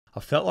I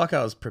felt like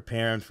I was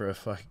preparing for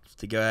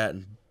to go out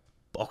and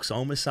box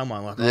on with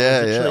someone. Like,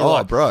 yeah. Oh,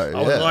 like, bro.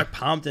 I was like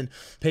pumped, and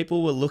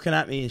people were looking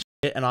at me and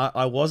shit, and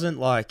I wasn't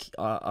like,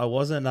 I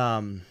wasn't,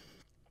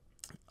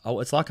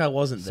 it's like I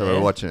wasn't there. So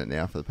we're watching it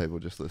now for the people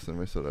just listening.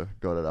 We sort of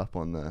got it up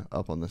on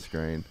the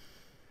screen.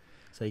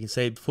 So you can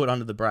see foot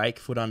under the brake,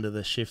 foot under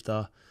the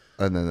shifter.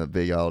 And then the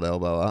big old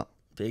elbow up.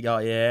 Big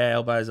old, yeah,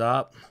 elbows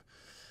up.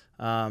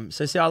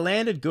 So see, I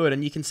landed good,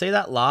 and you can see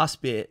that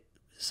last bit.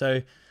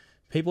 So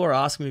people were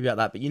asking me about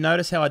that, but you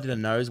notice how I did a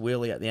nose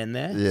wheelie at the end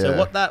there? Yeah. So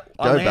what that...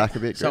 Go back a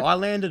bit, So Greg. I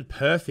landed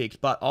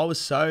perfect, but I was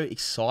so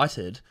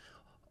excited,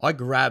 I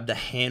grabbed a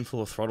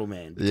handful of throttle,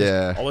 man.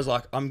 Yeah. I was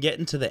like, I'm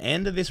getting to the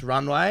end of this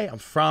runway, I'm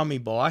throwing my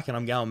bike, and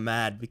I'm going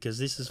mad because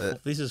this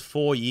is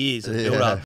 4 years of build-up.